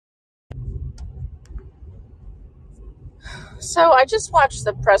So I just watched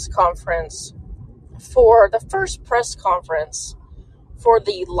the press conference for the first press conference for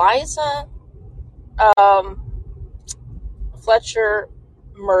the Liza Fletcher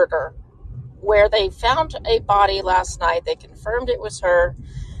murder, where they found a body last night. They confirmed it was her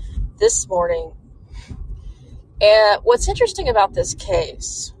this morning. And what's interesting about this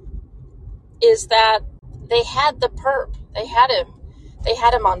case is that they had the perp. They had him. They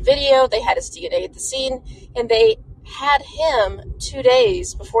had him on video. They had his DNA at the scene. And they had him 2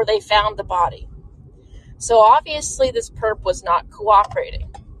 days before they found the body. So obviously this perp was not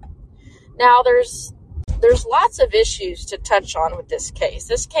cooperating. Now there's lots of issues to touch on with this case.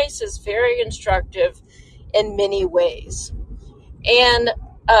 This case is very instructive in many ways. And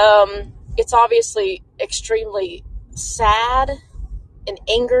it's obviously extremely sad and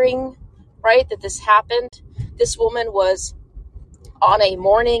angering, right, that this happened. This woman was on a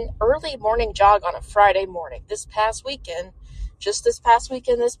early morning jog on a Friday morning this past Labor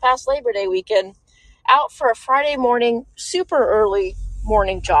Day weekend, out for a Friday morning, super early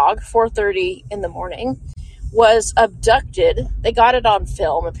morning jog, 4:30 in the morning, was abducted. They got it on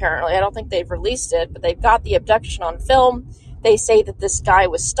film, apparently. I don't think they've released it, but they've got the abduction on film. They say that this guy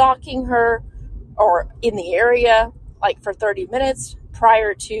was stalking her or in the area like for 30 minutes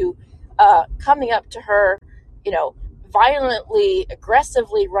prior to coming up to her, violently,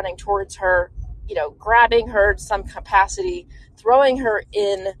 aggressively running towards her, grabbing her in some capacity, throwing her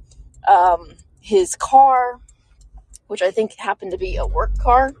in his car, which I think happened to be a work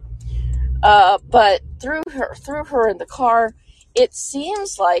car, but threw her in the car. It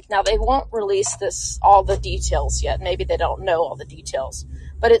seems like, now they won't release all the details yet. Maybe they don't know all the details,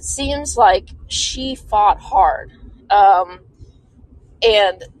 but it seems like she fought hard,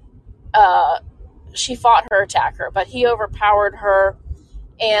 and she fought her attacker, but he overpowered her,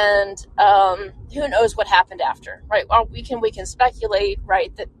 and who knows what happened after, right? Well, we can speculate,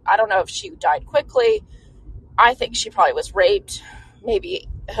 right, that I don't know if she died quickly. I think she probably was raped, maybe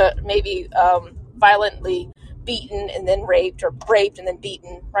violently beaten and then raped, or raped and then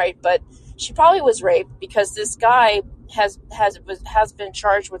beaten, right? But she probably was raped, because this guy has been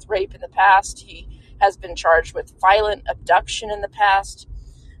charged with rape in the past. He has been charged with violent abduction in the past.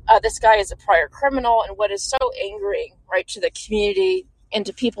 This guy is a prior criminal, and what is so angering, right, to the community and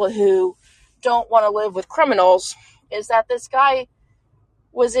to people who don't want to live with criminals is that this guy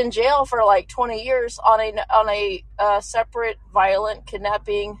was in jail for like 20 years on a separate violent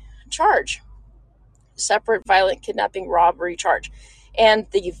kidnapping charge, separate violent kidnapping robbery charge, and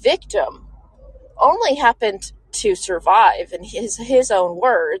the victim only happened to survive. In his own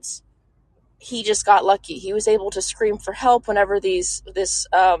words, he just got lucky. He was able to scream for help whenever this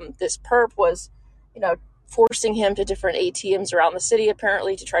perp was, forcing him to different ATMs around the city,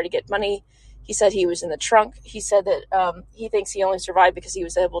 apparently, to try to get money. He said he was in the trunk. He said that he thinks he only survived because he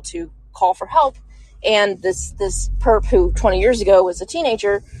was able to call for help. And this perp, who 20 years ago was a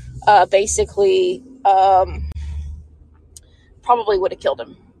teenager, basically probably would have killed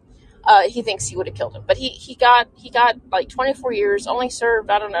him. He thinks he would have killed him, but he got like 24 years, only served,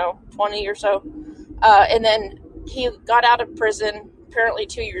 20 or so, and then he got out of prison apparently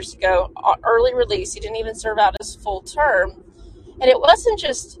 2 years ago, early release. He didn't even serve out his full term, and it wasn't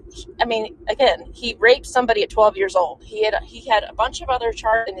just. Again, he raped somebody at 12 years old. He had a bunch of other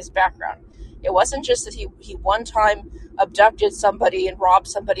charges in his background. It wasn't just that he one time abducted somebody and robbed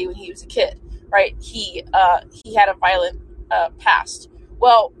somebody when he was a kid, right? He had a violent past.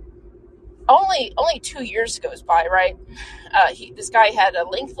 Well, only 2 years goes by, right? This guy had a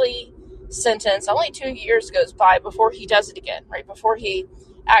lengthy sentence. Only 2 years goes by before he does it again, right? Before he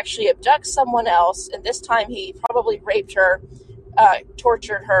actually abducts someone else, and this time he probably raped her,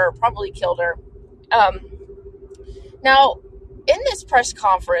 tortured her, probably killed her. Now, in this press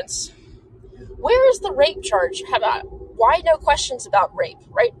conference, where is the rape charge? Why no questions about rape,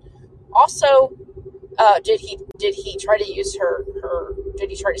 right? Also, did he try to use her? Did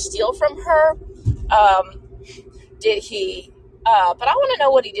he try to steal from her? Did he? But I want to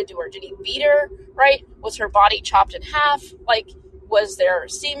know what he did to her. Did he beat her? Right? Was her body chopped in half? Like, was there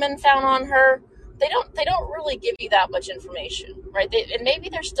semen found on her? They don't really give you that much information, right? And maybe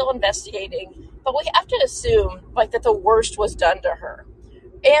they're still investigating, but we have to assume that the worst was done to her.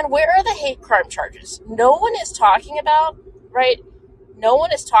 And where are the hate crime charges? No one is talking about, right? No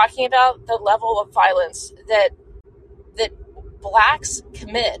one is talking about the level of violence that blacks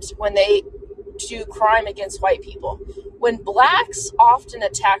commit when they do crime against white people. When blacks often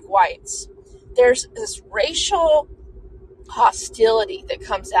attack whites, there's this racial hostility that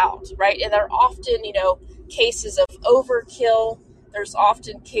comes out, right? And they're often, cases of overkill, There's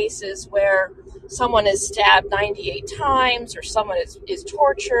often cases where someone is stabbed 98 times or someone is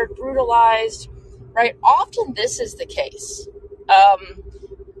tortured, brutalized, right? Often this is the case.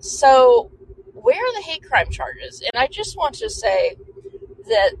 So where are the hate crime charges? And I just want to say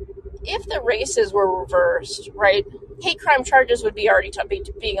that if the races were reversed, right, hate crime charges would be already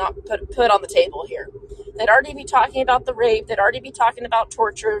being put on the table here. They'd already be talking about the rape. They'd already be talking about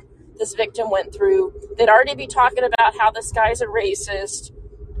torture this victim went through. They'd already be talking about how this guy's a racist,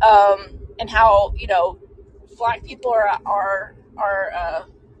 and how, you know, black people are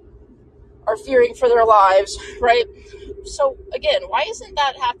fearing for their lives, right? So again, why isn't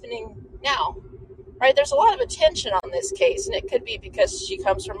that happening now? Right? There's a lot of attention on this case, and it could be because she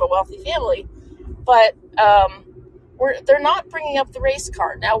comes from a wealthy family, but they're not bringing up the race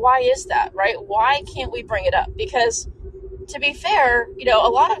card. Now, why is that, right? Why can't we bring it up? Because, to be fair, you know,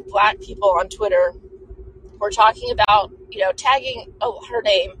 a lot of black people on Twitter were talking about, you know, tagging her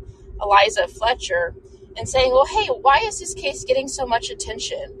name, Eliza Fletcher, and saying, well, hey, why is this case getting so much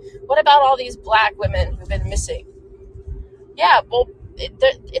attention? What about all these black women who've been missing? Yeah, well,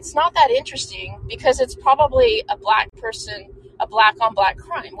 it's not that interesting because it's probably a black person, a black on black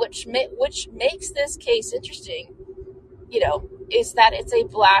crime, which makes this case interesting, you know, is that it's a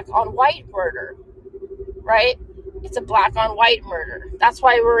black on white murder, right? It's a black on white murder. That's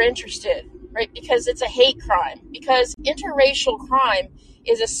why we're interested, right? Because it's a hate crime, because interracial crime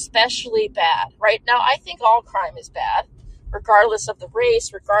is especially bad, right? Now, I think all crime is bad, regardless of the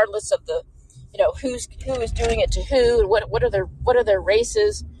race, regardless of the, you know, who is doing it to who, and what are their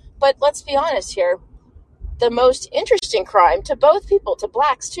races. But let's be honest here. The most interesting crime to both people, to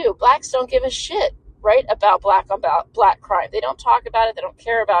blacks too. Blacks don't give a shit, right, about black crime. They don't talk about it. They don't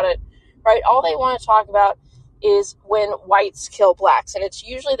care about it, right? All they want to talk about is when whites kill blacks. And it's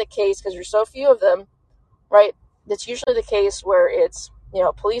usually the case, because there's so few of them, right? It's usually the case where it's, you know,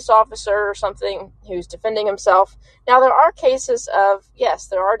 a police officer or something who's defending himself. Now, there are cases of, yes,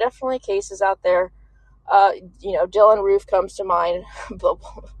 there are definitely cases out there. You know, Dylan Roof comes to mind,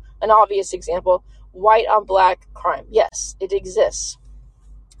 an obvious example. White on black crime. Yes, it exists,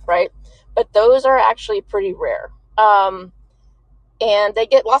 right? But those are actually pretty rare. And they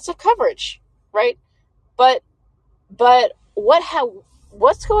get lots of coverage, right? But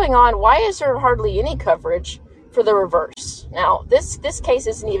what's going on? Why is there hardly any coverage for the reverse? Now, this case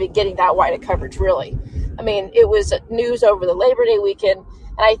isn't even getting that wide of coverage, really. I mean, it was news over the Labor Day weekend,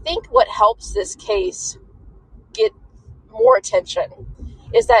 and I think what helps this case get more attention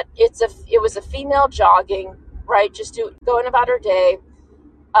is that it was a female jogging, right, just going about her day.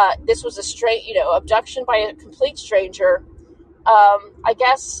 This was a straight, you know, abduction by a complete stranger. I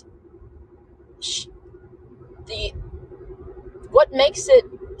guess what makes it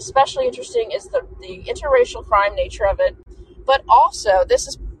especially interesting is the interracial crime nature of it, but also this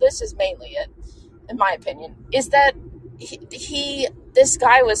is mainly it, in my opinion, is that this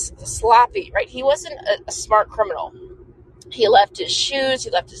guy was sloppy, right? He wasn't a smart criminal. He left his shoes, he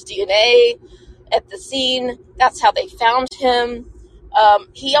left his DNA at the scene. That's how they found him.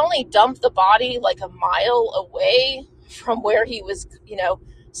 He only dumped the body like a mile away from where he was, you know,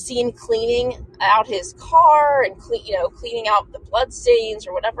 seen cleaning out his car and cleaning out the blood stains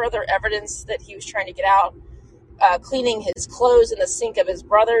or whatever other evidence that he was trying to get out. Cleaning his clothes in the sink of his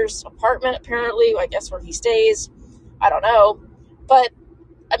brother's apartment, apparently, I guess where he stays. I don't know. But,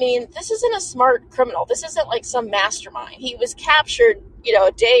 I mean, this isn't a smart criminal. This isn't like some mastermind. He was captured, you know,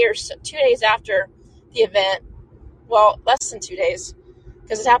 a day or 2 days after the event. Well, less than 2 days,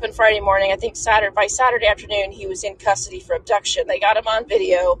 because it happened Friday morning. I think by Saturday afternoon, he was in custody for abduction. They got him on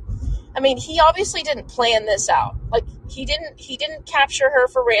video. I mean, he obviously didn't plan this out. Like, he didn't capture her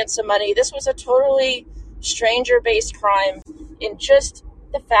for ransom money. This was a totally stranger-based crime, in just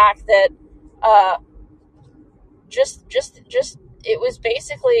the fact that it was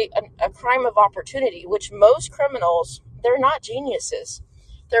basically a crime of opportunity, which most criminals, they're not geniuses.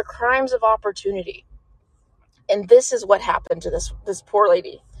 They're crimes of opportunity. And this is what happened to this poor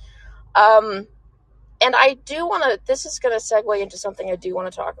lady. And I do want to, this is going to segue into something I do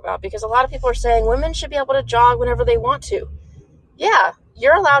want to talk about, because a lot of people are saying women should be able to jog whenever they want to. Yeah,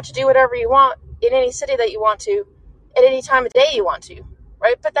 you're allowed to do whatever you want in any city that you want to, at any time of day you want to,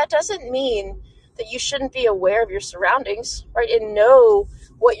 right? But that doesn't mean that you shouldn't be aware of your surroundings, right? And know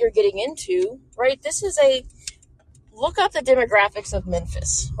what you're getting into, right? Look up the demographics of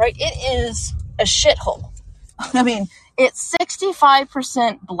Memphis, right? It is a shithole. I mean, it's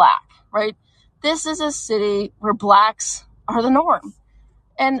 65% black, right? This is a city where blacks are the norm.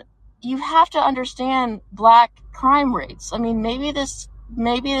 And you have to understand black crime rates. I mean, maybe this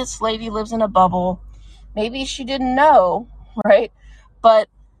lady lives in a bubble. Maybe she didn't know, right? but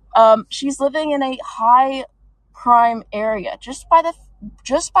she's living in a high crime area just by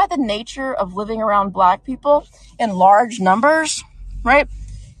the nature of living around black people in large numbers, right?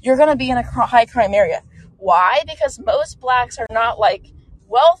 You're going to be in a high crime area. Why? Because most blacks are not like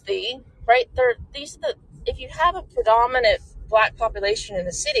wealthy, right? If you have a predominant black population in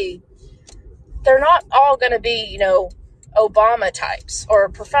the city, they're not all going to be, Obama types or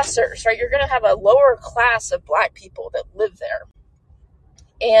professors, right? You're going to have a lower class of black people that live there.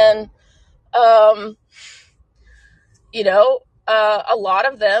 And, a lot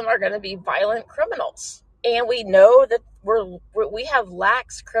of them are going to be violent criminals. And we know that we have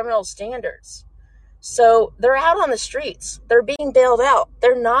lax criminal standards. So they're out on the streets. They're being bailed out.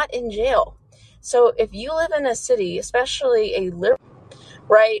 They're not in jail. So if you live in a city, especially a liberal,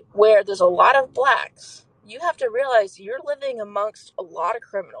 right, where there's a lot of blacks, you have to realize you're living amongst a lot of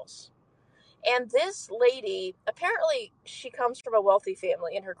criminals. And this lady, apparently she comes from a wealthy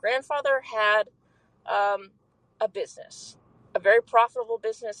family, and her grandfather had a business, a very profitable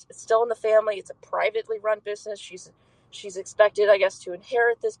business. It's still in the family. It's a privately run business. She's expected, I guess, to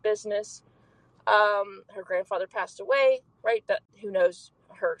inherit this business. Her grandfather passed away, right? But who knows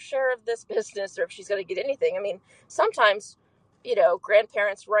her share of this business or if she's going to get anything. I mean, sometimes,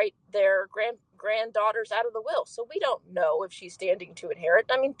 grandparents write their granddaughters out of the will. So we don't know if she's standing to inherit.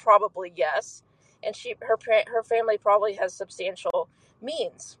 I mean, probably yes. And her family probably has substantial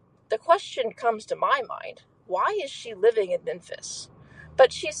means. The question comes to my mind, why is she living in Memphis?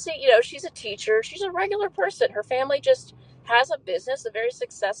 But she's a teacher. She's a regular person. Her family just has a business, a very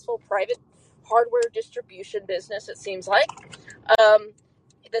successful private hardware distribution business, it seems like,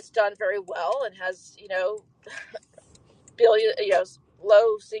 that's done very well and has, billion,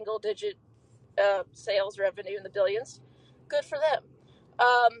 low single digit sales revenue in the billions. Good for them.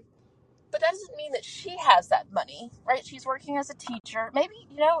 But that doesn't mean that she has that money, right? She's working as a teacher. Maybe,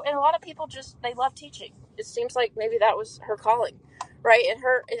 and a lot of people they love teaching. It seems like maybe that was her calling, right? And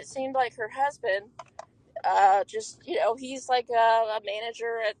it seemed like her husband, he's like a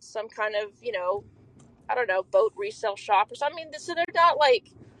manager at some kind of, I don't know, boat resale shop or something. I mean, so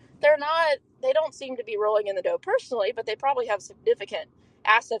they don't seem to be rolling in the dough personally, but they probably have significant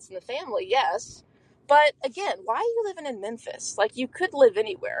assets in the family, yes. But again, why are you living in Memphis? Like, you could live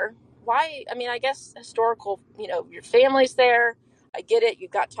anywhere. Why? I mean, I guess historical, your family's there. I get it.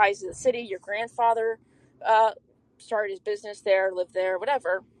 You've got ties to the city. Your grandfather started his business there, lived there,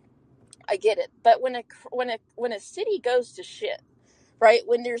 whatever. I get it. But when a city goes to shit, right?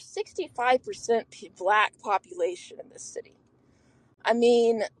 When there's 65% black population in this city, I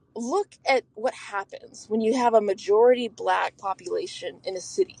mean, look at what happens when you have a majority black population in a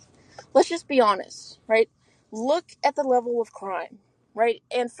city. Let's just be honest, right? Look at the level of crime, right?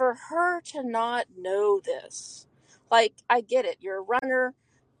 And for her to not know this, like, I get it. You're a runner.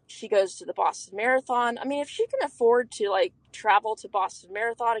 She goes to the Boston Marathon. I mean, if she can afford to, like, travel to Boston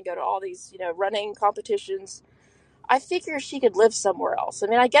Marathon and go to all these, running competitions, I figure she could live somewhere else. I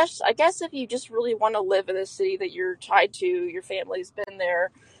mean, I guess if you just really want to live in a city that you're tied to, your family's been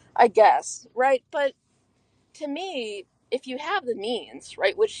there, I guess, right? But to me, if you have the means,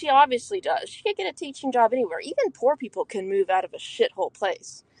 right, which she obviously does, she could get a teaching job anywhere. Even poor people can move out of a shithole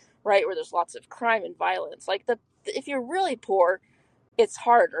place, right, where there's lots of crime and violence. Like, if you're really poor, it's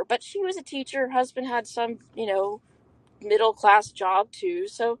harder. But she was a teacher. Her husband had some, middle class job too.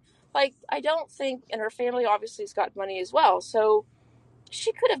 So, like, I don't think, and her family obviously has got money as well. So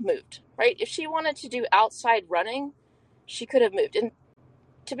she could have moved, right? If she wanted to do outside running, she could have moved. And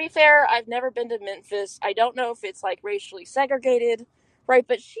to be fair, I've never been to Memphis. I don't know if it's like racially segregated, right?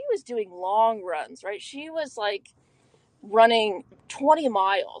 But she was doing long runs, right? She was like running 20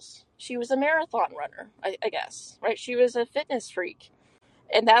 miles. She was a marathon runner, I guess, right? She was a fitness freak.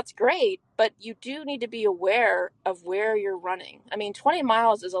 And that's great, but you do need to be aware of where you're running. I mean, 20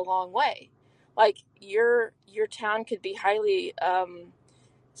 miles is a long way. Like, your town could be highly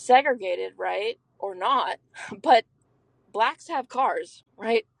segregated, right? Or not. But blacks have cars,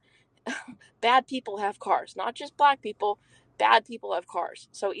 right? Bad people have cars. Not just black people. Bad people have cars.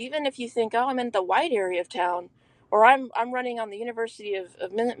 So even if you think, oh, I'm in the white area of town, or I'm running on the University of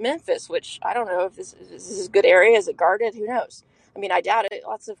Memphis, which I don't know if this is a good area. Is it guarded? Who knows? I mean, I doubt it.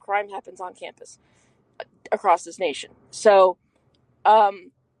 Lots of crime happens on campus across this nation. So,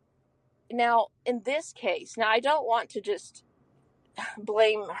 now in this case, I don't want to just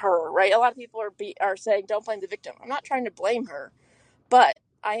blame her, right? A lot of people are saying, don't blame the victim. I'm not trying to blame her, but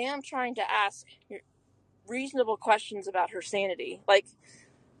I am trying to ask reasonable questions about her sanity, like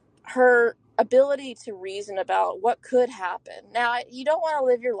her ability to reason about what could happen. Now, you don't want to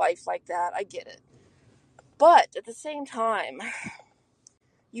live your life like that. I get it. But at the same time,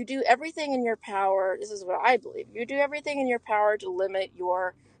 you do everything in your power. This is what I believe. You do everything in your power to limit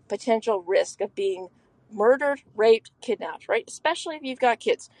your potential risk of being murdered, raped, kidnapped, right? Especially if you've got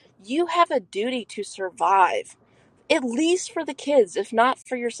kids. You have a duty to survive, at least for the kids, if not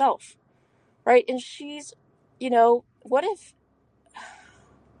for yourself, right? And she's, what if,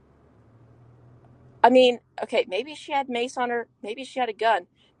 I mean, okay, maybe she had mace on her, maybe she had a gun.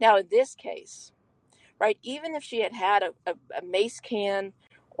 Now, in this case, right, even if she had a mace can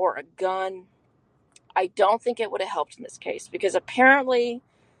or a gun, I don't think it would have helped in this case, because apparently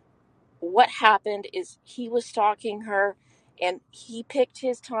what happened is he was stalking her and he picked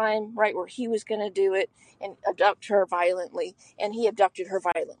his time, right, where he was going to do it and abduct her violently, and he abducted her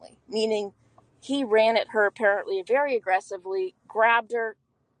violently, meaning he ran at her apparently very aggressively, grabbed her,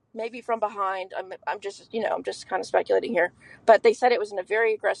 maybe from behind. I'm just kind of speculating here, but they said it was in a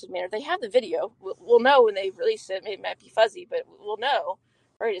very aggressive manner. They have the video. We'll know when they release it. It might be fuzzy, but we'll know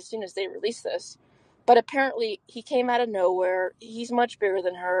right as soon as they release this. But apparently he came out of nowhere. He's much bigger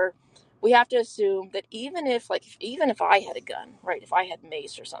than her. We have to assume that even if I had a gun, right, if I had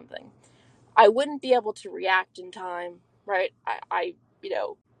mace or something, I wouldn't be able to react in time, right? I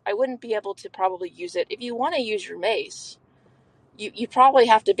wouldn't be able to probably use it. If you want to use your mace, you probably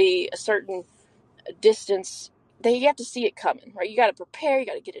have to be a certain distance. You have to see it coming, right? You got to prepare, you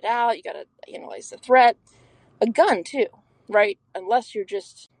got to get it out, you got to analyze the threat. A gun too, right? Unless you're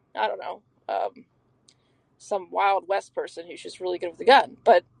just, I don't know, some Wild West person who's just really good with a gun.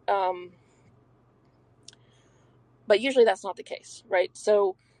 But usually that's not the case, right?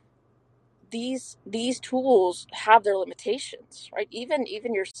 So these tools have their limitations, right? Even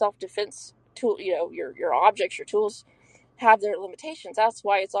your self-defense tool, your objects, your tools have their limitations. That's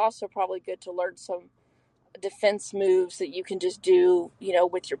why it's also probably good to learn some defense moves that you can just do,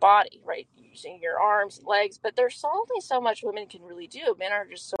 with your body, right? Using your arms and legs. But there's only so much women can really do. Men are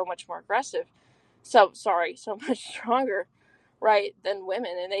just so much more aggressive. So much stronger, right, than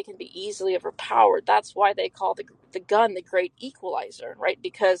women, and they can be easily overpowered. That's why they call the gun the great equalizer, right?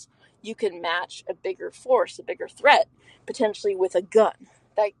 Because you can match a bigger force, a bigger threat, potentially with a gun.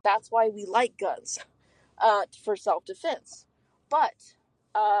 That's why we like guns, for self-defense. But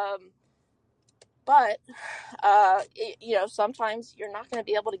sometimes you're not going to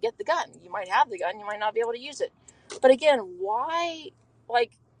be able to get the gun. You might have the gun, you might not be able to use it. But again, why,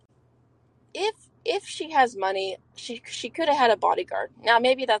 like, if she has money, she could have had a bodyguard. Now,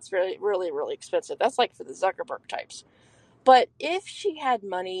 maybe that's really, really, really expensive. That's like for the Zuckerberg types. But if she had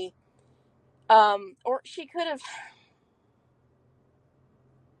money, or she could have.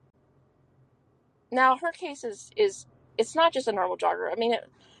 Now, her case is it's not just a normal jogger. I mean,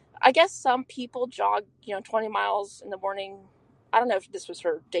 I guess some people jog, 20 miles in the morning. I don't know if this was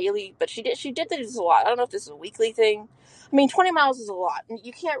her daily, but she did this a lot. I don't know if this is a weekly thing. I mean, 20 miles is a lot. And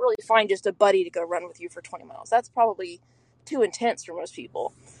you can't really find just a buddy to go run with you for 20 miles. That's probably too intense for most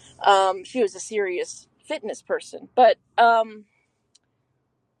people. She was a serious fitness person, but, and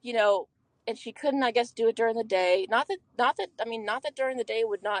she couldn't, I guess, do it during the day. Not that during the day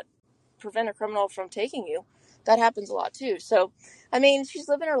would not prevent a criminal from taking you. That happens a lot too. So, I mean, she's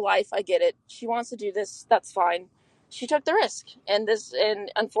living her life. I get it. She wants to do this. That's fine. She took the risk. And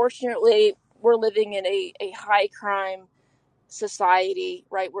unfortunately, we're living in a high crime society,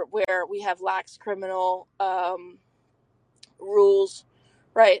 right? Where we have lax criminal rules,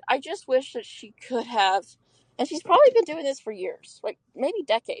 right? I just wish that she could have, and she's probably been doing this for years, like maybe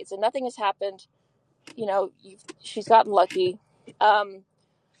decades, and nothing has happened. She's gotten lucky.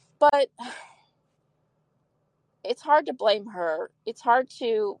 But it's hard to blame her. It's hard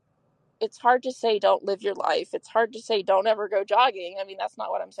to say don't live your life. It's hard to say don't ever go jogging. I mean, that's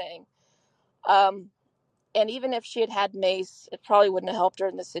not what I'm saying. And even if she had mace, it probably wouldn't have helped her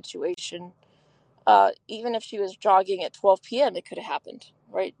in this situation. Even if she was jogging at 12 p.m., it could have happened,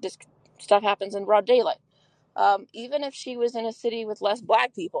 right? This stuff happens in broad daylight. Even if she was in a city with less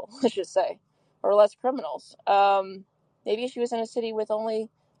black people, let's just say, or less criminals. Maybe she was in a city with only,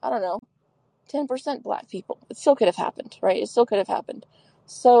 I don't know, 10% black people. It still could have happened, right? It still could have happened.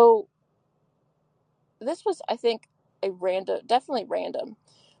 So this was, I think, definitely random.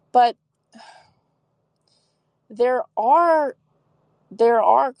 But there are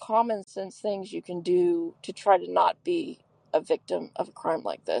common sense things you can do to try to not be a victim of a crime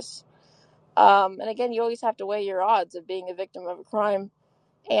like this. And again, you always have to weigh your odds of being a victim of a crime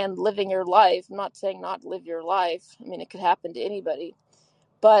and living your life. I'm not saying not live your life. I mean, it could happen to anybody.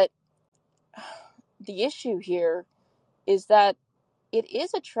 But the issue here is that it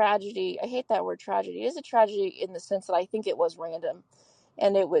is a tragedy. I hate that word tragedy. It is a tragedy in the sense that I think it was random.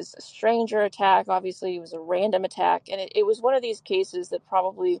 And it was a stranger attack. Obviously, it was a random attack. And it was one of these cases that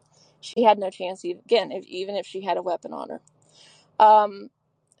probably she had no chance, again, even if she had a weapon on her.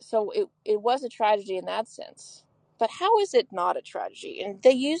 So it was a tragedy in that sense. But how is it not a tragedy? And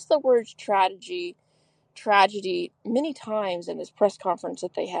they use the word tragedy many times in this press conference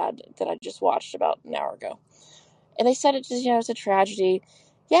that they had that I just watched about an hour ago. And they said it's just, it's a tragedy.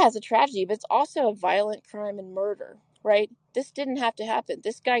 Yeah, it's a tragedy, but it's also a violent crime and murder, right? This didn't have to happen.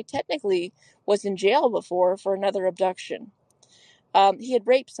 This guy technically was in jail before for another abduction. He had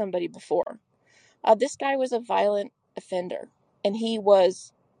raped somebody before. This guy was a violent offender, and he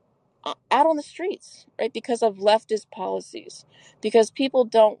was out on the streets, right, because of leftist policies, because people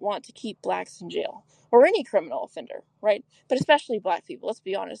don't want to keep blacks in jail or any criminal offender, right? But especially black people. Let's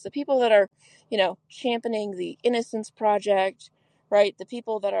be honest. The people that are, championing the Innocence Project, right? The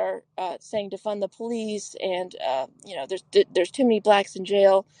people that are saying defund the police and, there's too many blacks in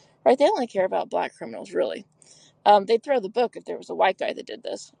jail, right? They only care about black criminals, really. They'd throw the book if there was a white guy that did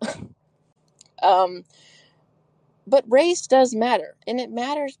this. But race does matter, and it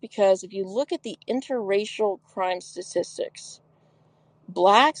matters because if you look at the interracial crime statistics,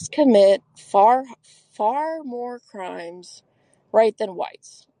 blacks commit far more crimes, right, than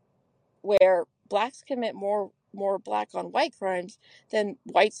whites, where blacks commit more black on white crimes than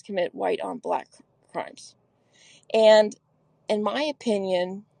whites commit white on black crimes. And in my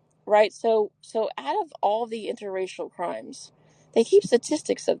opinion, right, so out of all the interracial crimes, they keep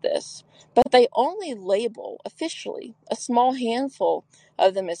statistics of this, but they only label officially a small handful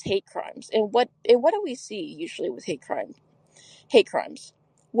of them as hate crimes. And what do we see usually with hate crimes?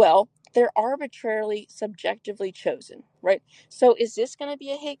 Well, they're arbitrarily, subjectively chosen, right? So is this going to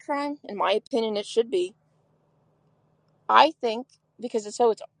be a hate crime? In my opinion, it should be. I think because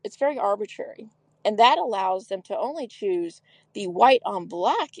it's very arbitrary, and that allows them to only choose the white on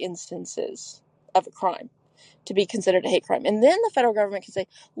black instances of a crime to be considered a hate crime. And then the federal government can say,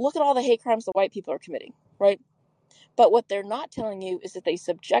 look at all the hate crimes the white people are committing, right? But what they're not telling you is that they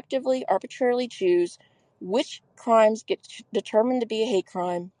subjectively, arbitrarily choose which crimes get determined to be a hate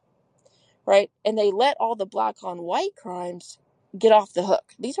crime, right? And they let all the black on white crimes get off the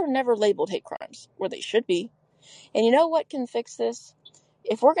hook. These are never labeled hate crimes, where they should be. And you know what can fix this?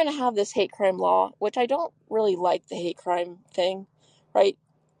 If we're going to have this hate crime law, which I don't really like the hate crime thing, right?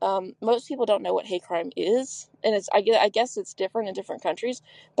 Most people don't know what hate crime is. And I guess it's different in different countries.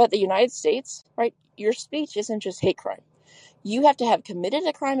 But the United States, right? Your speech isn't just hate crime. You have to have committed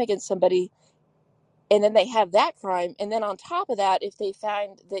a crime against somebody, and then they have that crime. And then on top of that, if they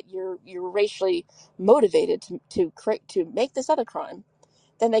find that you're racially motivated to make this other crime,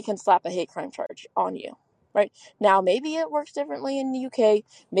 then they can slap a hate crime charge on you, right? Now, maybe it works differently in the UK.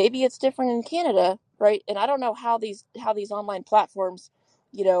 Maybe it's different in Canada, right? And I don't know how these online platforms,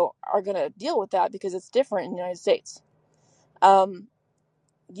 are going to deal with that because it's different in the United States.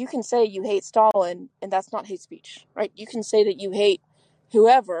 You can say you hate Stalin, and that's not hate speech, right? You can say that you hate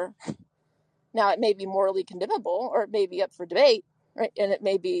whoever. Now, it may be morally condemnable, or it may be up for debate, right? And it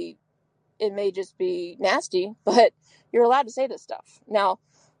may just be nasty, but you're allowed to say this stuff. Now,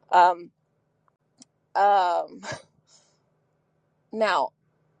 now,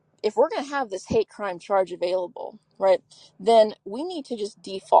 if we're going to have this hate crime charge available, right, then we need to just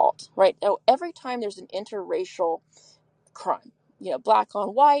default, right? Now, every time there's an interracial crime, black on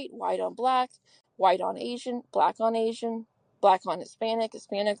white, white on black, white on Asian, black on Hispanic,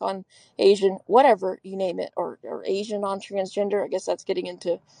 Hispanic on Asian, whatever, you name it, or Asian on transgender. I guess that's getting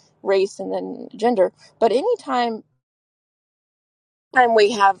into race and then gender. But anytime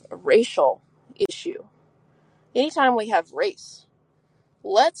we have a racial issue, anytime we have race,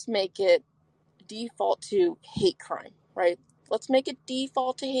 let's make it default to hate crime, right? Let's make it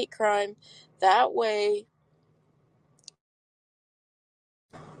default to hate crime. That way,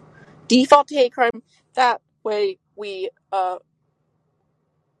 default to hate crime. That way, we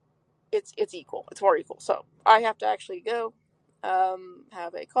it's equal. It's more equal. So I have to actually go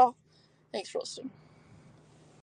have a call. Thanks for listening.